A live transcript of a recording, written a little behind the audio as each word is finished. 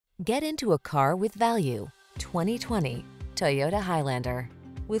Get into a car with value. 2020 Toyota Highlander.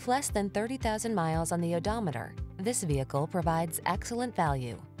 With less than 30,000 miles on the odometer, this vehicle provides excellent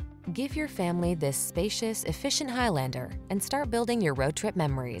value. Give your family this spacious, efficient Highlander and start building your road trip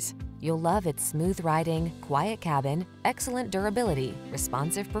memories. You'll love its smooth riding, quiet cabin, excellent durability,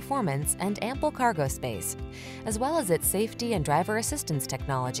 responsive performance, and ample cargo space, as well as its safety and driver assistance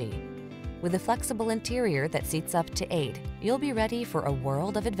technology. With a flexible interior that seats up to 8, you'll be ready for a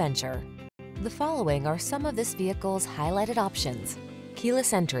world of adventure. The following are some of this vehicle's highlighted options: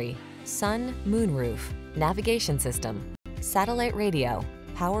 keyless entry, sun, moonroof, navigation system, satellite radio,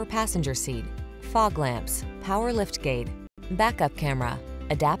 power passenger seat, fog lamps, power liftgate, backup camera,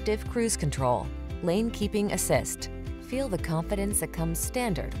 adaptive cruise control, lane keeping assist. Feel the confidence that comes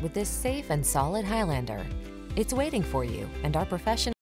standard with this safe and solid Highlander. It's waiting for you, and our professional